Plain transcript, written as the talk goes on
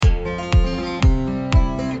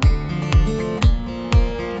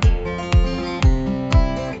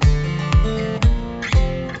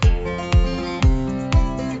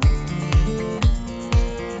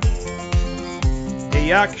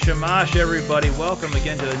Yak Shamash, everybody. Welcome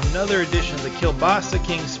again to another edition of the Kielbasa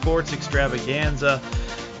King Sports Extravaganza,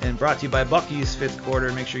 and brought to you by Bucky's Fifth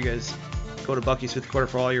Quarter. Make sure you guys go to Bucky's Fifth Quarter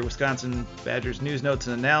for all your Wisconsin Badgers news, notes,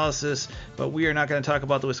 and analysis. But we are not going to talk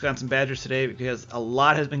about the Wisconsin Badgers today because a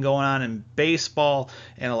lot has been going on in baseball,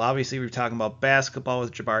 and obviously we're talking about basketball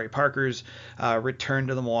with Jabari Parker's return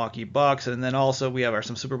to the Milwaukee Bucks, and then also we have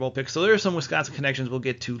some Super Bowl picks. So there are some Wisconsin connections we'll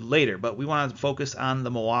get to later, but we want to focus on the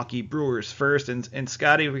Milwaukee Brewers first. And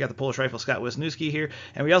Scotty, we got the Polish Rifle Scott Wisniewski here,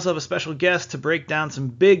 and we also have a special guest to break down some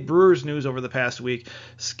big Brewers news over the past week.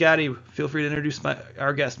 Scotty, feel free to introduce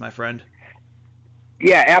our guest, my friend.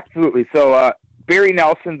 Yeah, absolutely. So Barry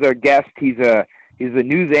Nelson's our guest. He's a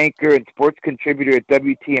news anchor and sports contributor at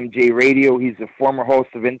WTMJ Radio. He's a former host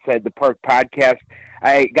of Inside the Park podcast.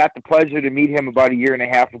 I got the pleasure to meet him about a year and a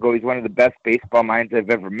half ago. He's one of the best baseball minds I've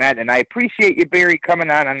ever met, and I appreciate you, Barry, coming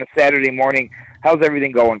on a Saturday morning. How's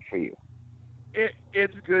everything going for you?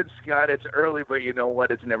 It's good, Scott. It's early, but you know what?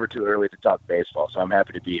 It's never too early to talk baseball, so I'm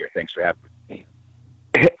happy to be here. Thanks for having me.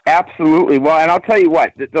 Absolutely. Well, and I'll tell you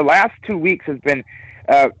what, the last 2 weeks has been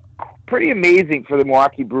pretty amazing for the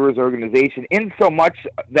Milwaukee Brewers organization, in so much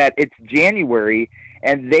that it's January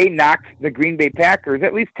and they knocked the Green Bay Packers,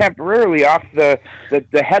 at least temporarily, off the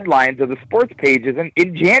headlines of the sports pages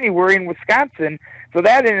in January in Wisconsin. So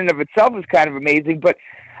that in and of itself is kind of amazing. But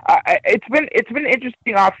it's been an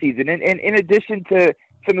interesting offseason. And in addition to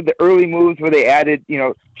some of the early moves where they added,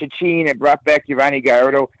 Chachin and brought back Giovanni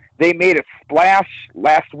Gallardo, they made a splash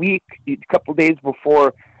last week, a couple days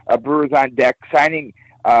before Brewers on deck, signing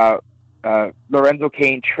Lorenzo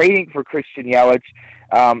Cain, trading for Christian Yelich.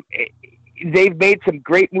 They've made some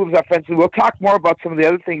great moves offensively. We'll talk more about some of the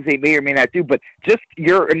other things they may or may not do, but just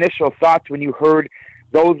your initial thoughts when you heard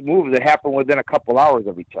those moves that happened within a couple hours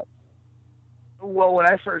of each other. Well, when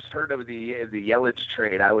I first heard of the Yelich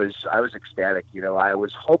trade, I was ecstatic. I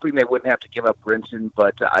was hoping they wouldn't have to give up Brinson,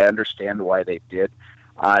 but I understand why they did.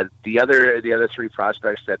 The other three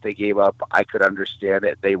prospects that they gave up, I could understand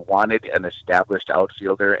it. They wanted an established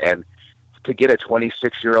outfielder, and to get a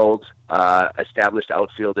 26-year-old established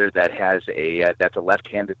outfielder that's a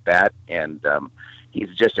left-handed bat, and he's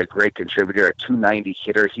just a great contributor, a 290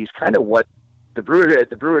 hitter. He's kind of what the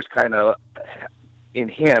Brewers kind of in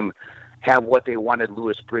him have what they wanted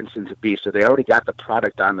Lewis Brinson to be. So they already got the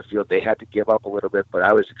product on the field. They had to give up a little bit, but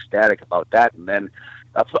I was ecstatic about that. And then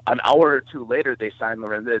an hour or two later, they signed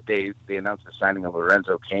Lorenzo. They announced the signing of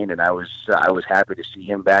Lorenzo Cain, and I was happy to see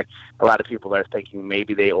him back. A lot of people are thinking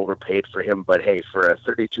maybe they overpaid for him, but hey, for a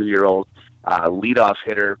 32-year-old leadoff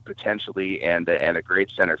hitter potentially and a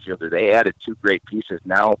great center fielder, they added two great pieces.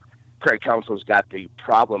 Now Craig Counsell's got the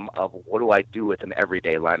problem of what do I do with an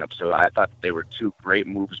everyday lineup? So I thought they were two great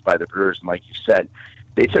moves by the Brewers, and like you said,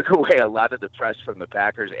 they took away a lot of the press from the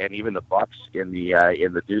Packers and even the Bucks in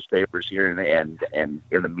the newspapers here and in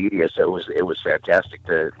the media. So it was fantastic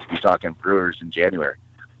to be talking Brewers in January.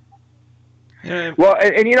 Yeah. Well,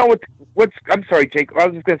 and you know what's I'm sorry, Jake. I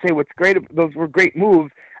was just going to say what's great. Those were great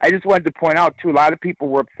moves. I just wanted to point out too. A lot of people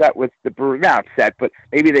were upset with the Brewers. Not upset, but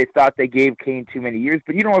maybe they thought they gave Cain too many years.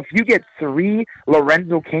 But if you get 3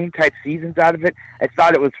 Lorenzo Cain type seasons out of it, I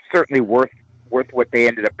thought it was certainly worth what they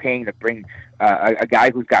ended up paying to bring a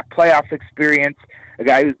guy who's got playoff experience, a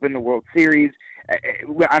guy who's been in the World Series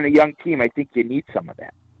on a young team. I think you need some of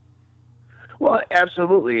that. Well,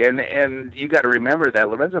 absolutely, and you got to remember that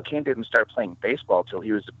Lorenzo Cain didn't start playing baseball till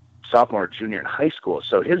he was a sophomore or junior in high school,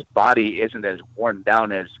 so his body isn't as worn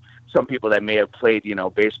down as some people that may have played,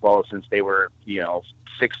 baseball since they were,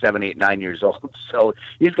 6, 7, 8, 9 years old. So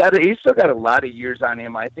he's still got a lot of years on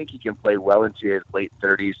him. I think he can play well into his late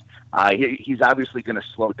 30s. He's obviously going to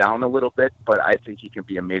slow down a little bit, but I think he can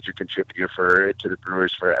be a major contributor to the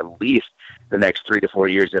Brewers for at least the next 3 to 4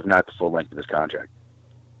 years, if not the full length of his contract.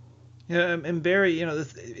 Yeah, and Barry,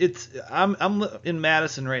 I'm in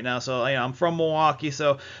Madison right now, so I'm from Milwaukee.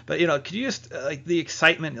 So, but could you just the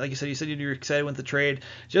excitement, like you said you were excited with the trade.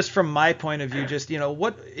 Just from my point of view, just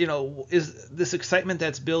what is this excitement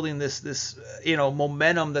that's building this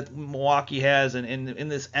momentum that Milwaukee has, and in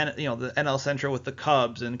this the NL Central with the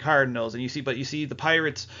Cubs and Cardinals, and you see the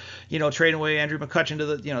Pirates, trading away Andrew McCutchen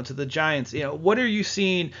to the Giants. What are you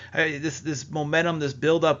seeing? This momentum, this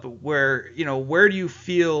build up, where where do you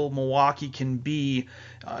feel Milwaukee can be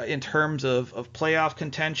in terms of playoff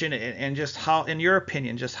contention, and just how, in your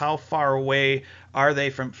opinion, just how far away are they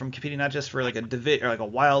from competing, not just for like a division or like a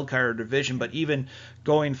wild card division, but even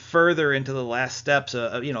going further into the last steps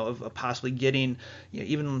of possibly getting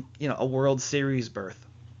even a World Series berth?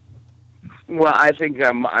 Well, I think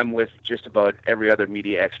I'm with just about every other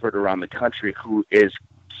media expert around the country who is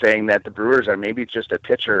saying that the Brewers are maybe just a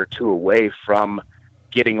pitcher or two away from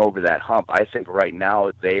getting over that hump. I think right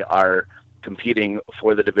now they are competing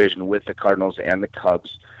for the division with the Cardinals and the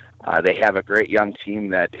Cubs. They have a great young team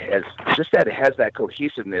that has that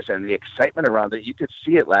cohesiveness and the excitement around it. You could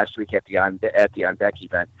see it last week at the On Deck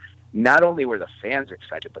event. Not only were the fans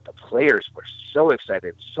excited, but the players were so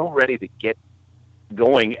excited, so ready to get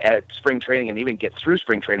going at spring training and even get through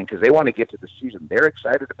spring training because they want to get to the season. They're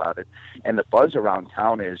excited about it, and the buzz around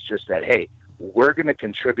town is just that, hey, we're going to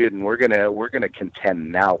contribute and we're going to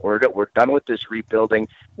contend now. We're done with this rebuilding.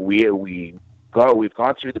 We've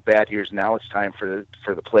gone through the bad years. Now it's time for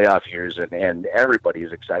the playoff years, and everybody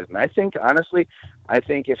is excited. And I think, honestly,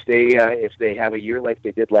 if they have a year like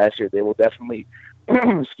they did last year, they will definitely,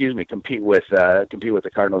 compete with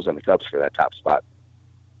the Cardinals and the Cubs for that top spot.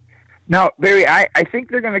 Now, Barry, I think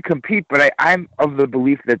they're going to compete, but I'm of the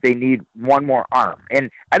belief that they need one more arm.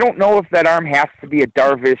 And I don't know if that arm has to be a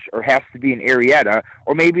Darvish or has to be an Arrieta,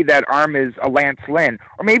 or maybe that arm is a Lance Lynn,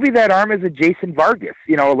 or maybe that arm is a Jason Vargas,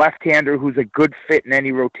 a left-hander who's a good fit in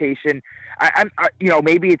any rotation.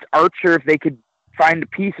 Maybe it's Archer if they could find the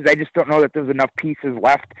pieces. I just don't know that there's enough pieces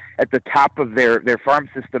left at the top of their farm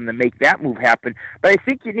system to make that move happen. But I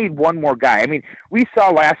think you need one more guy. I mean, we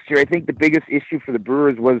saw last year, I think the biggest issue for the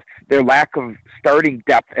Brewers was their lack of starting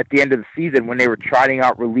depth at the end of the season when they were trotting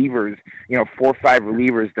out relievers, 4 or 5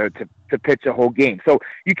 relievers to pitch a whole game. So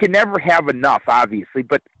you can never have enough, obviously,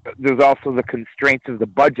 but there's also the constraints of the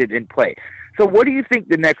budget in play. So what do you think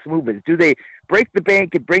the next move is? Do they break the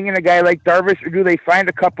bank and bring in a guy like Darvish, or do they find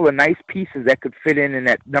a couple of nice pieces that could fit in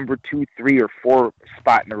that number 2, 3, or 4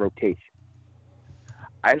 spot in the rotation?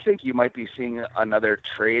 I think you might be seeing another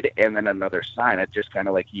trade and then another sign. It's just kind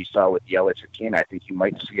of like you saw with Yelich and Cain. I think you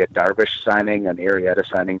might see a Darvish signing, an Arrieta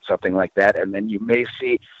signing, something like that, and then you may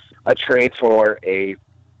see a trade for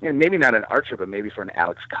maybe not an Archer, but maybe for an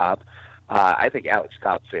Alex Cobb. I think Alex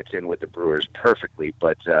Cobb fits in with the Brewers perfectly,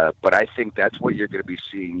 but I think that's what you're going to be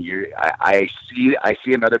seeing. I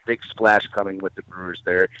see another big splash coming with the Brewers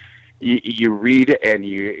there. You read and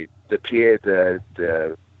the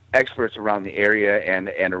experts around the area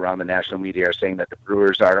and around the national media are saying that the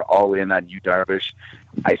Brewers are all in on Yu Darvish.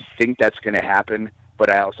 I think that's going to happen, but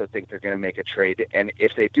I also think they're going to make a trade. And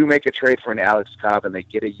if they do make a trade for an Alex Cobb and they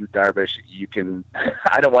get a Yu Darvish, you can,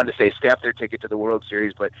 I don't want to say stamp their ticket to the World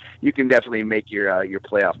Series, but you can definitely make your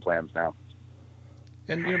playoff plans now.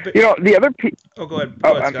 And the other piece. Oh, go ahead,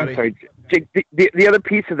 Scotty. I'm sorry, Jake. The other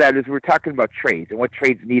piece of that is we're talking about trades and what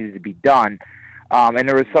trades needed to be done. And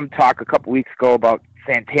there was some talk a couple weeks ago about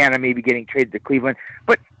Santana maybe getting traded to Cleveland.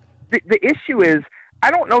 But the issue is, I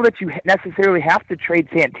don't know that you necessarily have to trade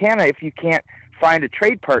Santana if you can't find a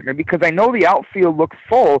trade partner, because I know the outfield looks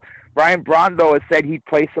full. Ryan Braun, though, has said he'd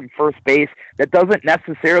play some first base. That doesn't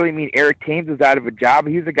necessarily mean Eric Thames is out of a job.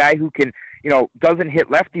 He's a guy who can, doesn't hit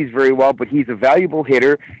lefties very well, but he's a valuable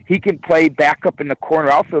hitter. He can play backup in the corner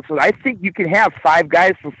also. So I think you can have 5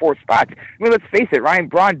 guys for 4 spots. I mean, let's face it, Ryan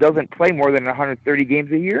Braun doesn't play more than 130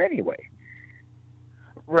 games a year anyway.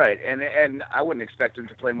 Right, and I wouldn't expect him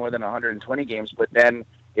to play more than 120 games, but then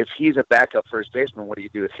if he's a backup first baseman, what do you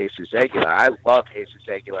do with Jesus Aguilar? I love Jesus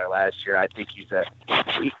Aguilar last year. I think he's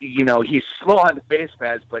he's slow on the base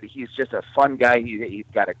paths, but he's just a fun guy. He's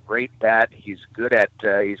got a great bat. He's good at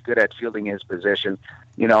fielding his position.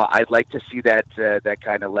 I'd like to see that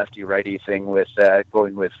kind of lefty righty thing with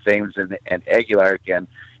going with Thames and Aguilar again.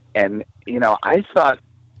 And I thought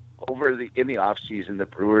in the offseason, the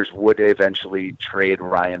Brewers would eventually trade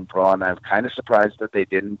Ryan Braun. I'm kind of surprised that they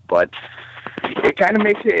didn't, but it kind of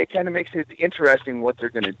makes it interesting what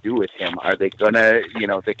they're going to do with him. Are they going to,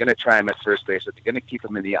 they're going to try him at first base? Are they going to keep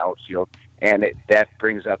him in the outfield? And that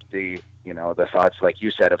brings up the thoughts, like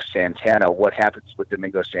you said, of Santana. What happens with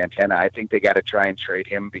Domingo Santana? I think they got to try and trade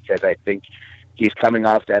him, because I think he's coming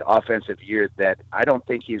off that offensive year that I don't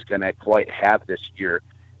think he's going to quite have this year.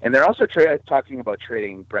 And they're also talking about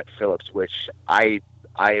trading Brett Phillips, which I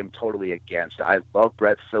am totally against. I love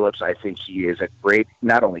Brett Phillips. I think he is a great,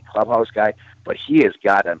 not only clubhouse guy, but he has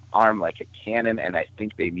got an arm like a cannon, and I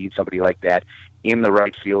think they need somebody like that in the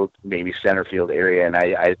right field, maybe center field area, and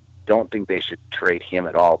I don't think they should trade him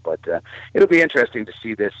at all. But it'll be interesting to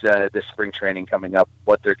see this spring training coming up,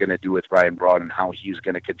 what they're going to do with Ryan Braun and how he's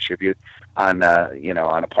going to contribute on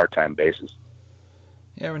a part-time basis.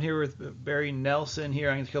 Yeah, I'm here with Barry Nelson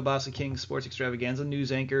here on Kielbasa King Sports Extravaganza,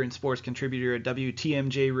 news anchor and sports contributor at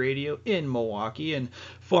WTMJ Radio in Milwaukee, and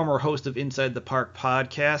former host of Inside the Park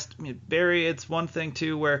podcast. Barry, it's one thing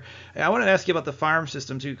too where I want to ask you about the farm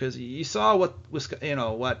system too, because you saw what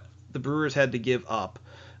the Brewers had to give up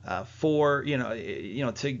for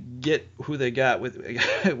to get who they got with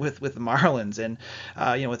the Marlins and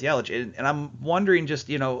with Yelich, and I'm wondering just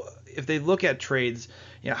if they look at trades,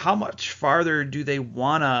 how much farther do they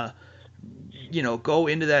want to, go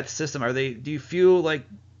into that system? Do you feel like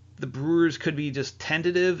the Brewers could be just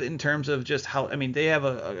tentative in terms of just how, they have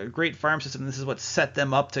a great farm system. This is what set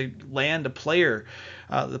them up to land a player,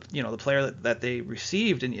 the player that they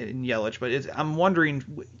received in Yelich. But I'm wondering,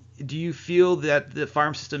 do you feel that the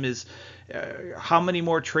farm system is, how many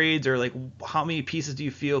more trades or like how many pieces do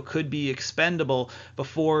you feel could be expendable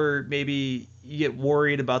before maybe you get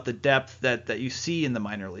worried about the depth that you see in the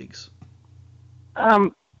minor leagues?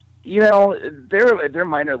 Their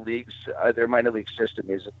minor league system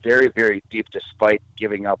is very, very deep, despite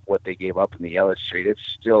giving up what they gave up in the Yelich trade. It's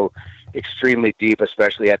still extremely deep,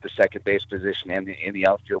 especially at the second base position and in the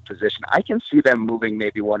outfield position. I can see them moving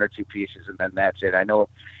maybe one or two pieces, and then that's it. I know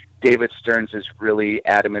David Stearns is really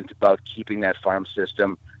adamant about keeping that farm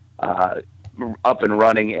system up and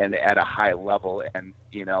running and at a high level, and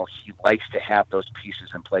he likes to have those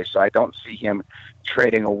pieces in place. So I don't see him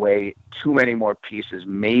trading away too many more pieces,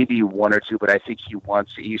 maybe one or two, but I think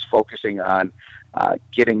he's focusing on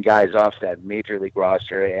getting guys off that major league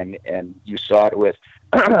roster, and you saw it with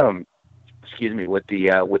with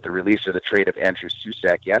the release of the trade of Andrew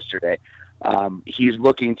Susac yesterday. He's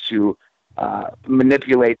looking to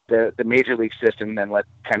manipulate the major league system and then let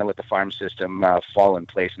the farm system fall in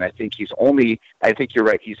place. And I think you're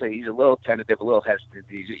right. He's a little tentative, a little hesitant.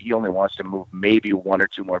 He only wants to move maybe one or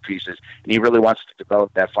two more pieces, and he really wants to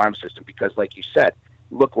develop that farm system because, like you said,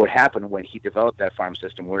 look what happened when he developed that farm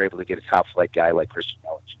system. We were able to get a top flight guy like Christian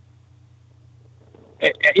Yelich.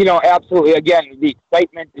 Absolutely. Again, the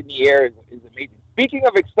excitement in the air is amazing. Speaking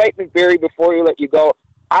of excitement, Barry, before we let you go,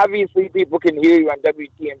 obviously people can hear you on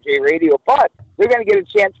WTMJ Radio, but they're going to get a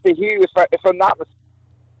chance to hear you, if I'm not mistaken,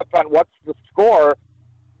 on What's the Score,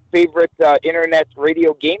 favorite internet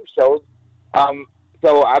radio game shows.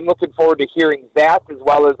 So I'm looking forward to hearing that, as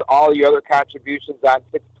well as all your other contributions on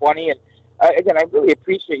 620. And again, I really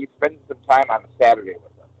appreciate you spending some time on a Saturday with us.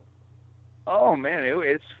 Oh man,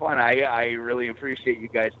 it's fun. I really appreciate you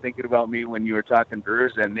guys thinking about me when you were talking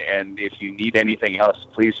Brewers, and if you need anything else,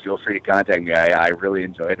 please feel free to contact me. I really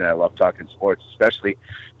enjoy it, and I love talking sports, especially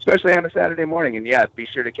on a Saturday morning. And yeah, be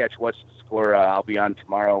sure to catch What's the Score. I'll be on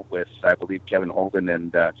tomorrow with, I believe, Kevin Holden,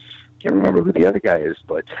 and can't remember who the other guy is,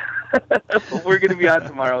 but we're going to be on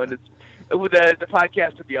tomorrow, and the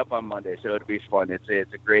podcast will be up on Monday, so it'll be fun. It's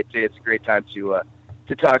a great time to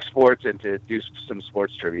talk sports and to do some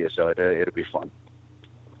sports trivia, so it'll be fun.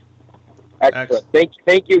 Excellent.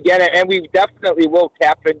 Thank you again, and we definitely will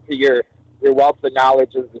tap into your wealth of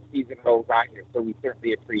knowledge as the season rolls on here, so we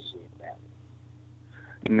certainly appreciate that.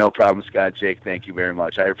 No problem, Scott. Jake, thank you very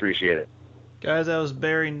much. I appreciate it. Guys, that was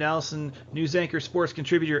Barry Nelson, news anchor, sports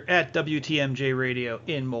contributor at WTMJ Radio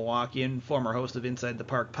in Milwaukee and former host of Inside the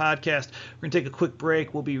Park podcast. We're going to take a quick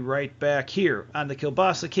break. We'll be right back here on the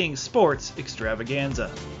Kielbasa Kings Sports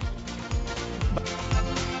Extravaganza.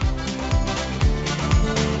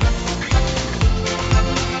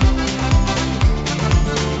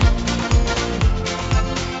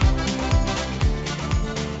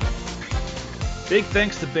 Big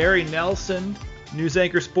thanks to Barry Nelson, news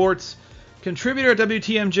anchor, sports contributor at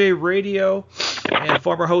WTMJ Radio and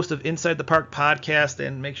former host of Inside the Park podcast.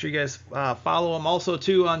 And make sure you guys follow him also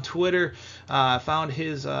too on Twitter. Found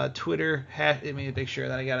his Twitter hat. Let me make sure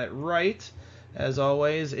that I got it right. As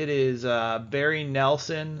always, it is Barry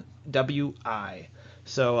Nelson WI.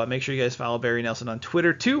 So make sure you guys follow Barry Nelson on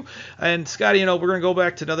Twitter too. And Scotty, we're going to go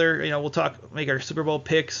back to another, we'll make our Super Bowl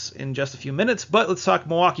picks in just a few minutes, but let's talk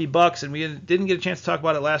Milwaukee Bucks. And we didn't get a chance to talk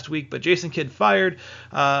about it last week, but Jason Kidd fired,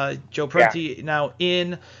 Joe Prunty now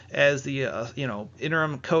in as the,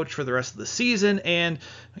 interim coach for the rest of the season. And,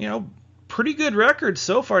 pretty good record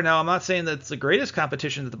so far. Now, I'm not saying that's the greatest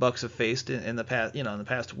competition that the Bucks have faced in the past, in the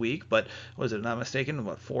past week, but was it not mistaken?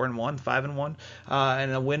 4-1, 5-1,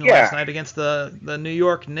 and a win last night against the New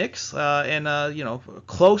York Knicks, and a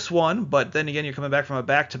close one. But then again, you're coming back from a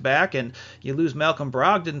back-to-back, and you lose Malcolm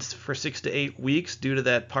Brogdon for 6 to 8 weeks due to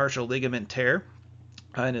that partial ligament tear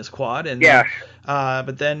in his quad. And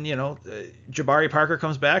but then Jabari Parker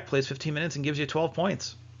comes back, plays 15 minutes, and gives you 12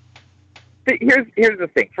 points. Here's the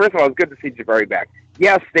thing. First of all, it's good to see Jabari back.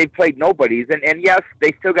 Yes, they played nobodies, and yes,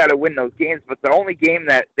 they still got to win those games, but the only game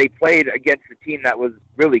that they played against a team that was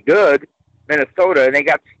really good, Minnesota, and they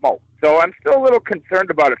got smoked. So I'm still a little concerned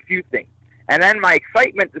about a few things. And then my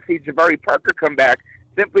excitement to see Jabari Parker come back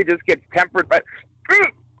simply just gets tempered by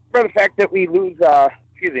the fact that we lose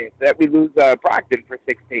Brogdon for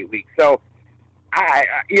 6 to 8 weeks. So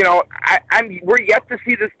we're yet to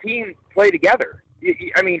see this team play together.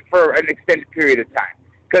 I mean, for an extended period of time.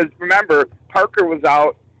 Because remember, Parker was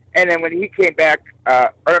out, And then when he came back,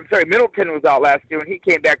 Middleton was out last year. When he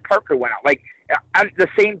came back, Parker went out on the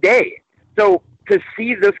same day. So to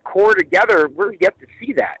see this core together, we're yet to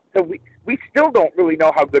see that. So we still don't really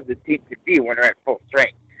know how good this team could be when they're at full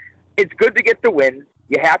strength. It's good to get the wins.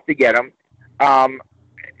 You have to get them.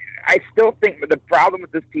 I still think the problem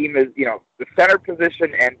with this team is, the center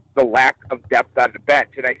position and the lack of depth on the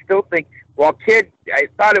bench. And I still think, Kidd, I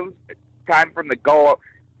thought it was time from the go.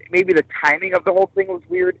 Maybe the timing of the whole thing was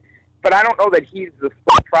weird, but I don't know that he's the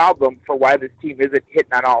sole problem for why this team isn't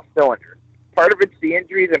hitting on all cylinders. Part of it's the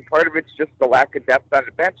injuries, and part of it's just the lack of depth on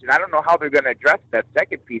the bench. And I don't know how they're going to address that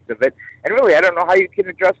second piece of it. And really, I don't know how you can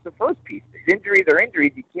address the first piece. If injuries are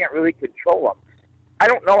injuries, you can't really control them. I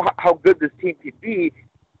don't know how good this team could be,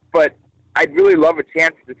 but I'd really love a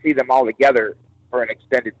chance to see them all together for an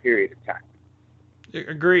extended period of time.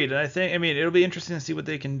 Agreed. And I mean, it'll be interesting to see what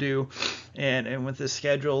they can do, and with this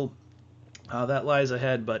schedule that lies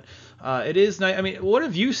ahead. But it is nice. I mean, what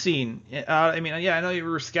have you seen? I know you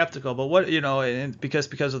were skeptical, but what, and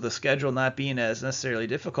because of the schedule not being as necessarily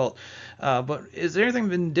difficult. But is there anything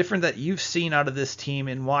been different that you've seen out of this team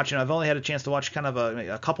in watching? I've only had a chance to watch kind of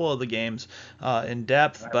a couple of the games in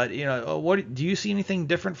depth, but what do you see anything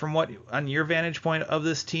different from what on your vantage point of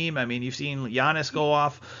this team? I mean, you've seen Giannis go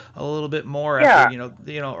off a little bit more after,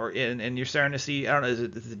 and you're starting to see, I don't know, is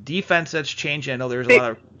it the defense that's changing? I know there's a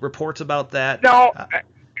lot of reports about that. No.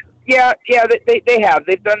 They have.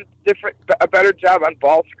 They've done a better job on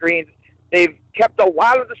ball screens. They've kept a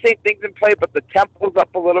lot of the same things in play, but the tempo's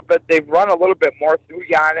up a little bit. They've run a little bit more through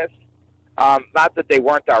Giannis. Not that they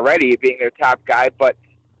weren't already being their top guy, but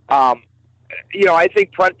I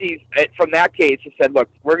think Prunty's, from that case, has said, look,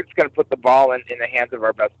 we're just going to put the ball in the hands of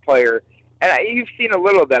our best player. And you've seen a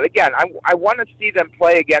little of that. Again, I want to see them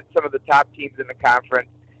play against some of the top teams in the conference,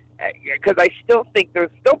 because I still think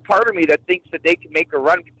there's still part of me that thinks that they can make a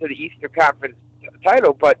run to the Eastern Conference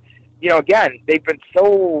title. But, again, they've been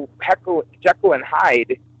so Jekyll and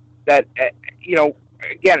Hyde that,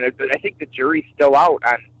 again, I think the jury's still out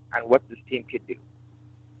on what this team could do.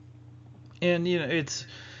 And, it's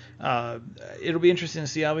it'll be interesting to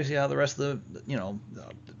see, obviously, how the rest of the,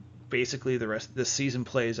 basically the rest of this season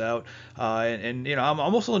plays out. And I'm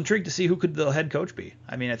also intrigued to see who could the head coach be.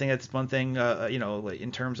 I mean, I think that's one thing,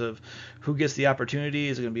 in terms of who gets the opportunity.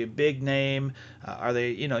 Is it going to be a big name? Are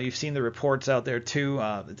they, you've seen the reports out there too.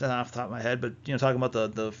 It's not off the top of my head, but, talking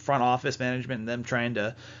about the front office management and them trying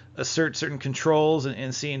to assert certain controls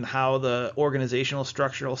and seeing how the organizational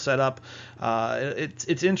structure will set up.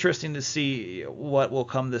 It's interesting to see what will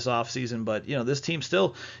come this offseason, but this team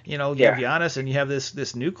still, you have Giannis and you have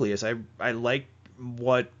this nucleus. I like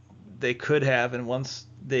what they could have, and once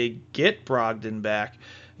they get Brogdon back,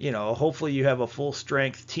 hopefully you have a full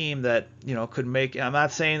strength team that could make. I'm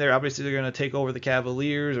not saying they're going to take over the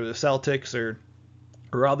Cavaliers or the Celtics or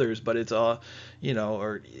others, but it's obviously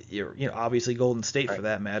Golden State for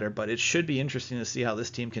that matter. But it should be interesting to see how this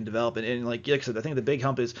team can develop. And like I said, I think the big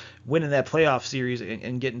hump is winning that playoff series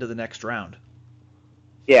and getting to the next round.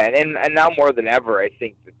 Yeah, and now more than ever, I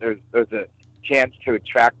think that there's a chance to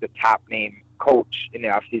attract the top name coach in the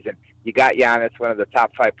offseason. You got Giannis, one of the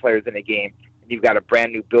top 5 players in the game, and you've got a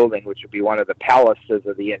brand new building, which would be one of the palaces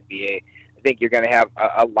of the NBA. I think you're going to have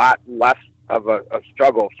a lot less of a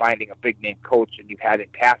struggle finding a big name coach than you've had in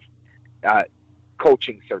past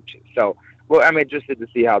coaching searches. So, I'm interested to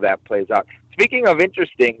see how that plays out. Speaking of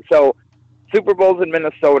interesting, so Super Bowl's in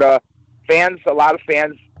Minnesota. A lot of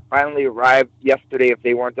fans finally arrived yesterday, if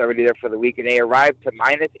they weren't already there for the week, and they arrived to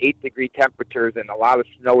minus 8-degree temperatures and a lot of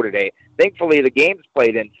snow today. Thankfully, the game's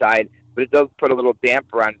played inside, but it does put a little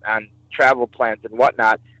damper on travel plans and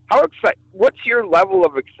whatnot. What's your level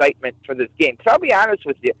of excitement for this game? 'Cause I'll be honest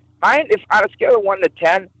with you. If on a scale of 1 to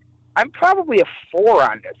 10, I'm probably a 4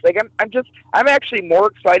 on this. Like I'm actually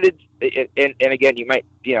more excited. And again, you might,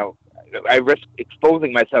 I risk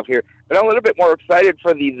exposing myself here, but I'm a little bit more excited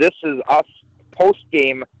for the This Is Us post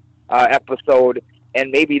game episode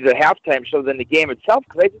and maybe the halftime show than the game itself,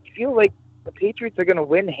 because I just feel like the Patriots are going to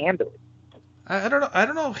win handily. I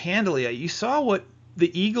don't know handily. You saw what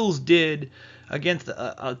the Eagles did against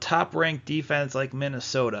a top-ranked defense like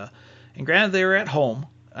Minnesota, and granted they were at home,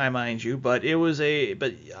 I mind you, but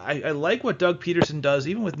I like what Doug Peterson does,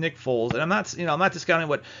 even with Nick Foles, and I'm not discounting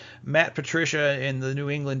what Matt Patricia and the New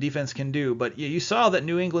England defense can do, but you saw that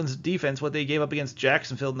New England's defense, what they gave up against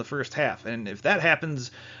Jacksonville in the first half, and if that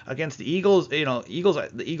happens against the Eagles, the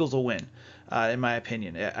Eagles will win, in my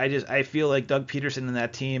opinion. I feel like Doug Peterson and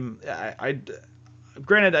that team,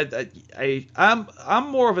 granted, I'm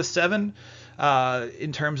more of a 7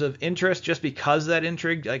 in terms of interest, just because of that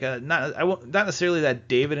intrigue. Like not necessarily that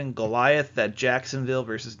David and Goliath that Jacksonville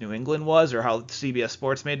versus New England was, or how CBS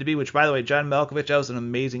Sports made to be. Which, by the way, John Malkovich, that was an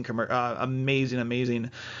amazing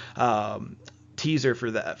amazing teaser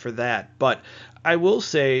for that. But I will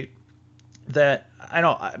say that I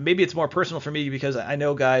know maybe it's more personal for me because I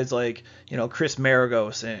know guys like Chris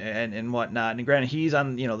Maragos and whatnot. And granted, he's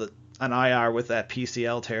on on IR with that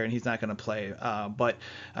PCL tear, and he's not going to play. But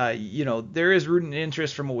there is rooting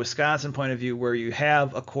interest from a Wisconsin point of view, where you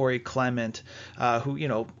have a Corey Clement, who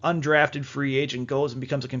undrafted free agent, goes and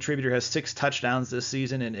becomes a contributor, has 6 touchdowns this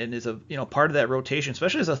season, and is a part of that rotation,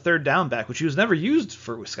 especially as a third down back, which he was never used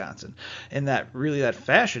for Wisconsin in that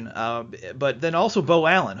fashion. But then also Bo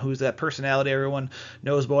Allen, who's that personality. Everyone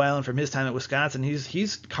knows Bo Allen from his time at Wisconsin.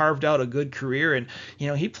 He's carved out a good career, and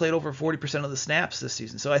he played over 40% of the snaps this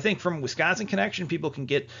season. So I think from Wisconsin connection, people can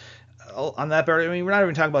get on that part. I mean, we're not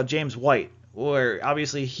even talking about James White, where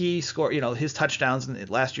obviously he scored, his touchdowns in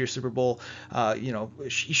last year's Super Bowl.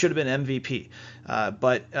 He should have been MVP.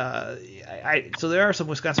 So there are some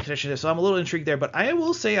Wisconsin connections. So I'm a little intrigued there. But I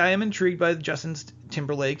will say I am intrigued by Justin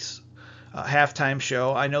Timberlake's halftime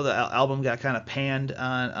show. I know the album got kind of panned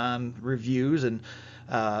on reviews and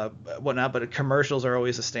whatnot, but commercials are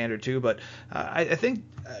always a standard too. But I think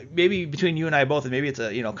maybe between you and I both, and maybe it's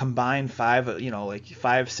a combined 5, like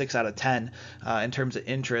 5-6 out of 10 in terms of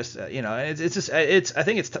interest. I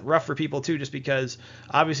think it's rough for people too, just because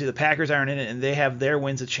obviously the Packers aren't in it and they have their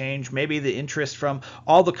winds of change. Maybe the interest from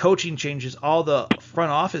all the coaching changes, all the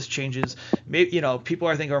front office changes. Maybe people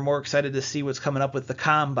are more excited to see what's coming up with the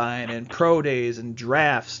combine and pro days and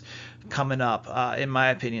drafts coming up, in my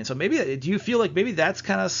opinion. So maybe, do you feel like maybe that's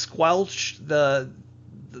kind of squelched the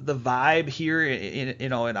vibe here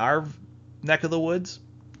in our neck of the woods?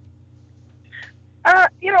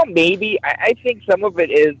 Maybe. I think some of it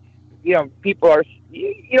is, people are,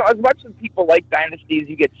 as much as people like dynasties,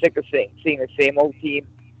 you get sick of seeing the same old team.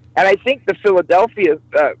 And I think the Philadelphia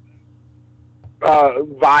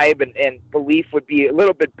vibe and belief would be a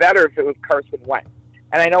little bit better if it was Carson Wentz.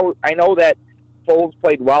 And I know that Foles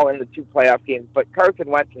played well in the 2 playoff games, but Carson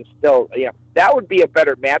Wentz is still, that would be a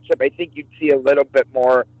better matchup. I think you'd see a little bit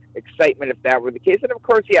more excitement if that were the case. And of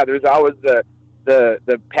course, there's always the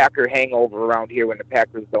Packer hangover around here when the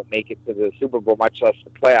Packers don't make it to the Super Bowl, much less the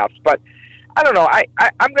playoffs. But I don't know.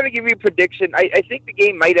 I'm going to give you a prediction. I think the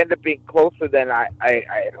game might end up being closer than I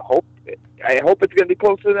hope. I hope it's going to be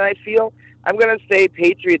closer than I feel. I'm going to say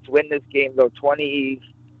Patriots win this game, though, 27-17.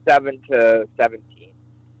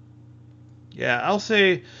 Yeah, I'll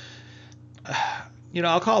say,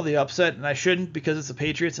 I'll call the upset, and I shouldn't because it's the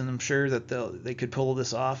Patriots, and I'm sure that they could pull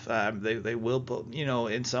this off. They will,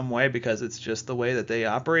 in some way, because it's just the way that they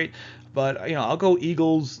operate. But I'll go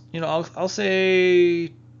Eagles. I'll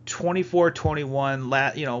say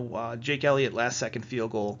 24-21. Jake Elliott last second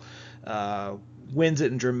field goal wins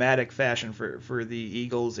it in dramatic fashion for the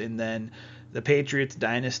Eagles, and then the Patriots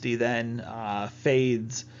dynasty then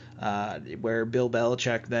fades. Where Bill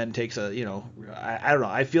Belichick then takes I don't know.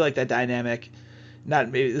 I feel like that dynamic.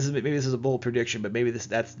 Maybe this is a bold prediction, but maybe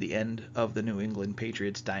that's the end of the New England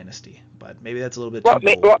Patriots dynasty. But maybe that's a little bit too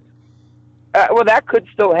bold. Well, that could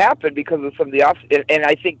still happen because of some of the off, and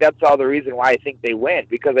I think that's all the reason why I think they win,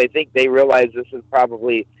 because I think they realize this is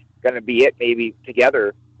probably going to be it, maybe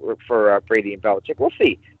together for Brady and Belichick. We'll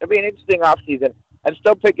see. It'll be an interesting offseason. I'm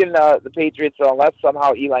still picking the Patriots, so unless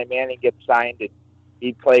somehow Eli Manning gets signed and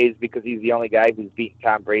he plays, because he's the only guy who's beaten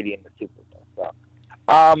Tom Brady in the Super Bowl. So,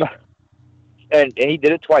 and he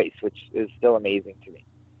did it twice, which is still amazing to me.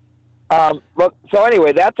 So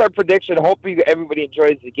anyway, that's our prediction. Hope everybody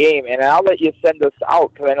enjoys the game, and I'll let you send us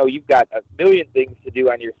out because I know you've got a million things to do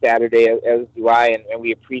on your Saturday, as do I, and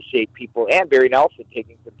we appreciate people and Barry Nelson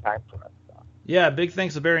taking some time for us. Yeah, big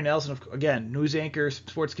thanks to Barry Nelson, again, news anchor,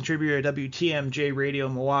 sports contributor at WTMJ Radio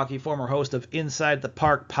Milwaukee, former host of Inside the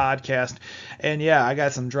Park podcast. And yeah, I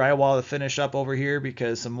got some drywall to finish up over here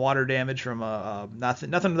because some water damage from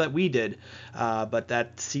nothing that we did, but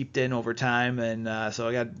that seeped in over time, and so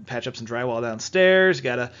I got to patch up some drywall downstairs.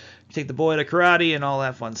 Got to take the boy to karate and all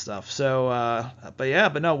that fun stuff. So,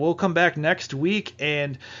 but no, we'll come back next week,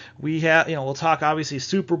 and we'll talk obviously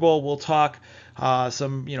Super Bowl. We'll talk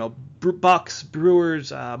some, Bucks,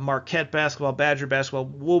 Brewers, Marquette basketball, Badger basketball.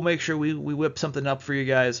 We'll make sure we whip something up for you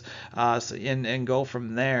guys, and go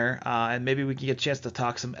from there. And maybe we can get a chance to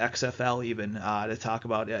talk some XFL even, to talk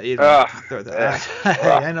about. I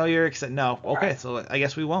know you're excited. No, okay, so I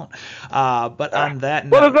guess we won't. But on that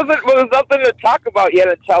note, there's nothing to talk about yet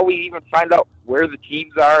until we even find out where the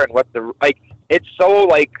teams are and what it's so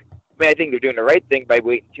mean, I think they're doing the right thing by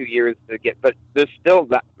waiting 2 years to get, but there's still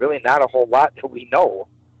not a whole lot that we know.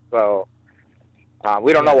 So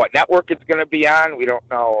we don't know what network it's going to be on. We don't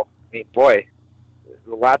know. I mean, boy, there's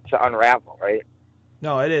a lot to unravel, right?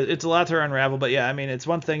 No, it is. It's a lot to unravel, but yeah, I mean, it's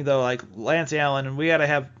one thing though. Like Lance Allen, and we got to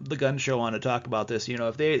have the Gun Show on to talk about this. You know,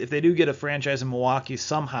 if they do get a franchise in Milwaukee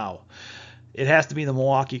somehow, it has to be the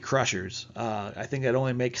Milwaukee Crushers. I think that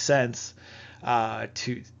only makes sense. To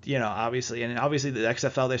obviously the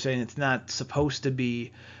XFL, they're saying it's not supposed to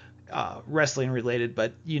be wrestling related,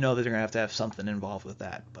 but that they're gonna have to have something involved with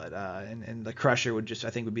that. But and the Crusher would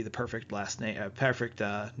be the perfect last name, perfect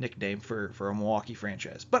nickname for a Milwaukee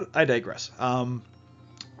franchise. But I digress.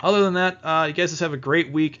 Other than that, you guys just have a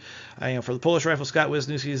great week. For the Polish Rifle, Scott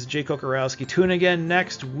Wisniewski, Jay Kokorowski. Tune again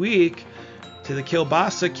next week to the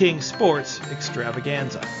Kielbasa King Sports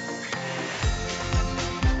Extravaganza.